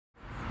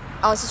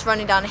I was just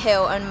running down a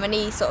hill and my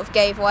knee sort of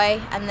gave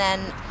way, and then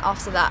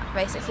after that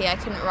basically I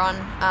couldn't run.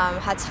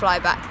 Had to fly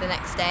back the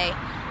next day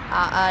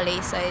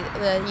early, so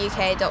the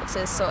UK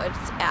doctors sorted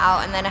it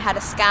out, and then I had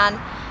a scan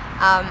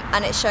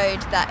and it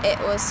showed that it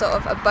was sort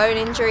of a bone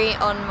injury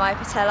on my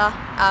patella,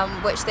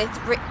 which they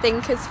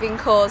think has been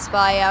caused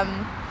by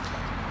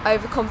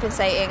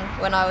overcompensating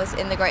when I was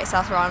in the Great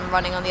South Run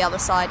running on the other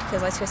side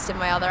because I twisted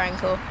my other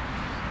ankle.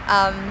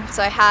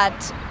 So I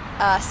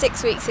had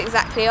 6 weeks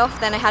exactly off,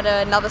 then I had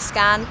another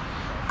scan,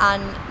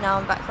 and now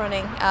I'm back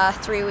running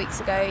 3 weeks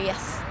ago,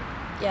 yes.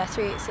 Yeah,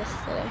 3 weeks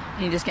yesterday.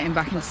 And you're just getting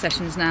back into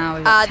sessions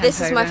now? This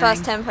is my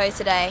first tempo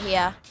today,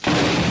 yeah.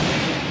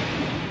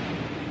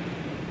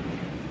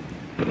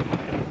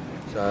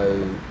 So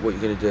what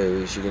you're going to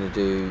do is you're going to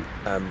do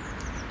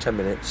 10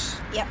 minutes,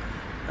 Yep.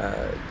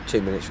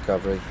 2 minutes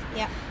recovery,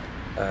 Yep.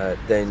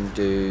 then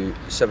do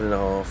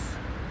 7.5,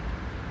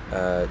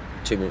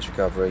 2 minutes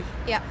recovery,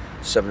 Yep.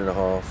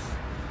 7.5,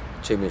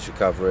 2 minutes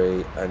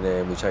recovery, and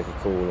then we take a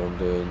call on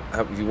doing.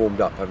 You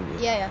warmed up, haven't you?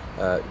 Yeah,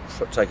 yeah.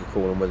 Take a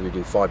call on whether we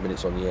do 5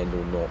 minutes on the end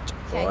or not.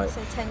 Okay, right?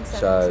 so 10, 7, So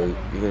 7.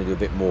 you're going to do a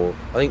bit more.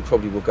 I think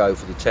probably we'll go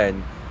for the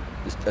 10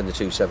 and the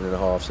 2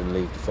 7.5s and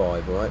leave the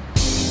 5. All right.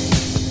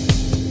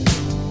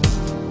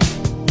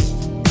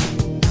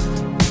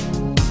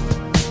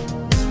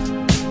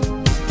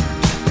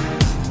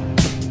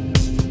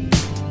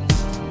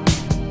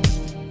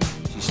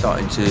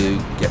 Starting to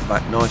get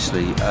back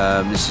nicely.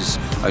 This is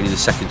only the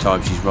second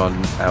time she's run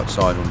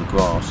outside on the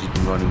grass. She's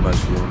been running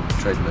mostly on the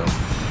treadmill,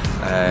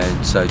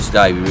 and so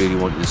today we really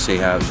wanted to see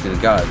how it was going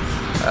to go.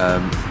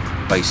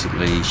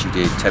 Basically she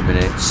did 10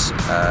 minutes,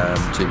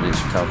 2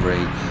 minutes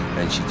recovery,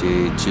 then she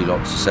did 2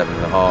 lots of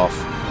 7.5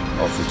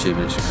 off the 2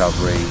 minutes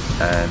recovery,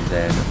 and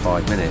then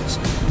 5 minutes.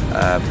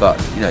 But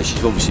you know,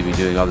 she's obviously been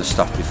doing other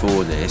stuff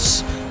before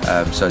this,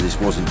 so this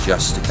wasn't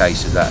just a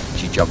case of that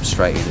she jumped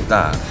straight in at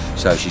that.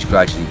 So she's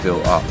gradually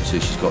built up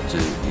to she's got to,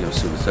 you know,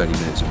 sort of 30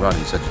 minutes of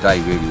running. So today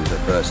really was her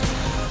first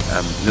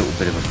little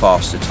bit of a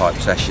faster type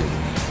session,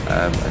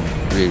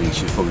 and really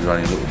she was probably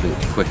running a little bit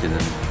quicker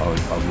than I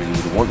really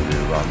would have wanted her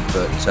to run.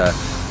 But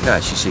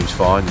no, she seems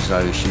fine. There's no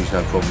issues,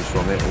 no problems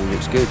from it. All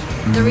looks good.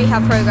 The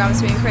rehab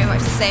program's been pretty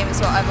much the same as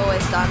what I've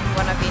always done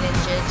when I've been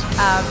injured.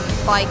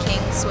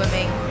 Biking,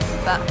 swimming,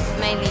 but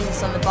mainly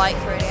just on the bike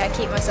really. I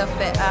keep myself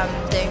fit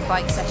doing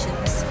bike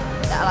sessions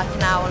that are like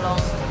an hour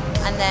long,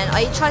 and then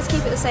I try to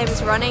keep it the same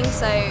as running.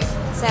 So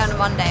say on a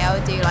Monday I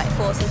would do like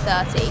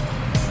 40-30,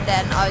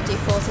 then I would do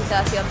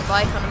 40-30 on the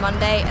bike on a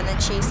Monday, and then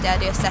Tuesday I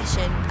do a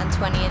session and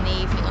 20 in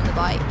the evening on the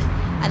bike,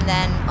 and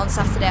then on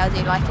Saturday I'll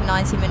do like a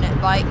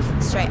 90-minute bike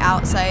straight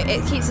out. So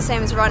it keeps the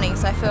same as running,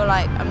 so I feel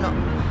like I'm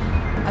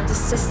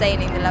just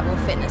sustaining the level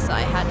of fitness that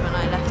I had when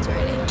I left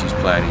really. She's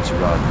planning to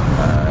run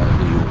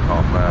New York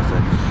half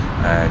marathon,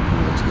 and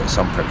we want to get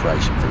some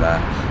preparation for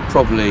that.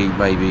 Probably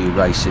maybe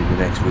racing the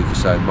next week or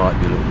so might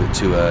be a little bit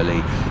too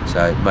early,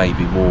 so it may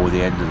be more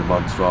the end of the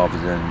month rather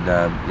than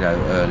you know,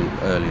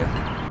 earlier.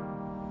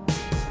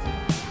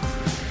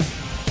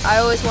 I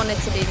always wanted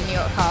to do the New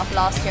York half.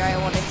 Last year I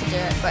wanted to do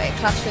it, but it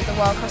clashed with the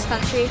World Cross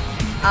Country,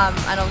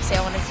 and obviously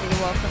I wanted to do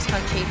the World Cross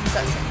Country because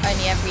that's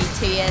only every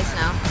 2 years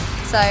now.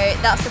 So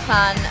that's the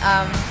plan.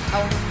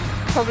 I'll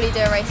probably do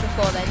a race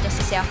before then just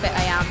to see how fit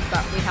I am,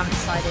 but we haven't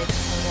decided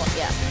on what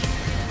yet.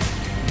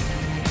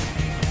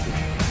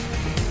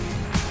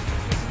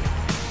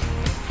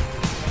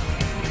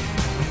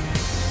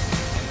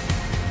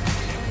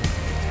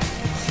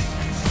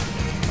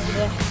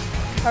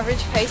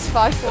 Average pace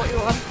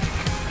 5:41.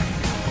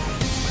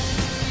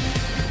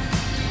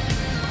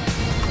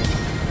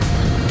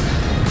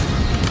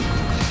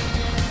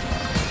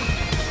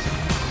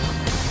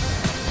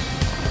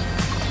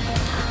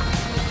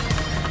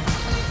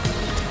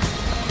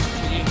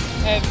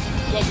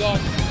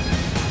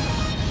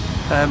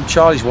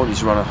 Charlie's wanted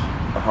to run a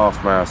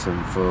half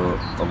marathon for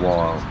a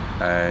while,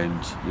 and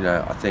you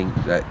know, I think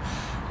that,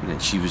 you know,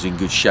 she was in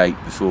good shape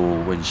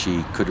before when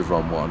she could have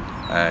run one,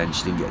 and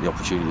she didn't get the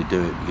opportunity to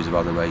do it because of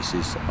other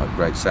races like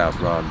Great South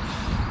Run,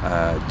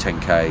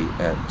 10k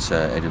at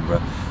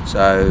Edinburgh.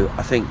 So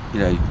I think, you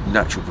know,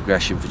 natural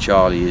progression for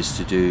Charlie is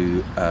to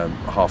do a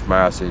half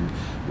marathon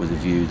with a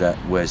view that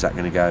where's that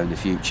going to go in the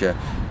future.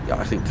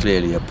 I think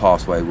clearly a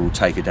pathway will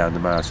take her down the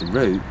marathon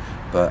route,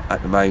 but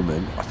at the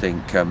moment I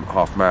think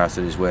half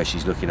marathon is where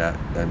she's looking at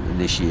in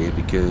this year,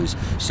 because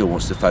she still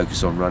wants to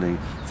focus on running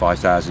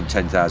 5,000,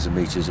 10,000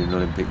 metres in an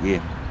Olympic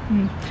year.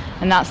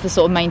 And that's the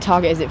sort of main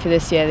target, is it, for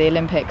this year, the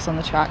Olympics on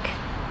the track?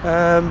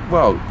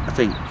 Well, I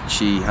think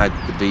she had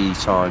the B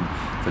time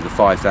for the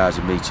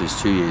 5,000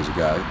 metres 2 years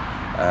ago,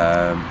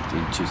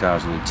 in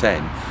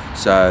 2010,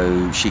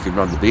 so she can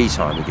run the B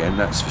time again,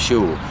 that's for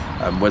sure.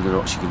 Whether or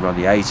not she can run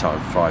the A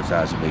time for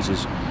 5,000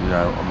 metres, you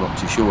know, I'm not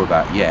too sure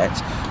about yet,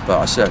 but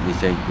I certainly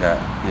think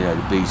that, you know,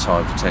 the B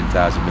time for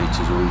 10,000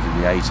 metres or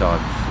even the A time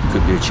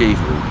could be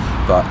achievable.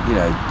 But you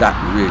know, that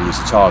really is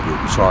the target.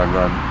 We try and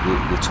run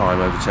the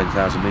time over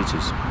 10,000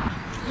 metres.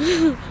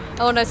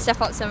 I want to step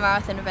up to a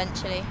marathon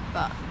eventually,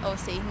 but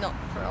obviously not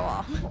for a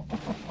while.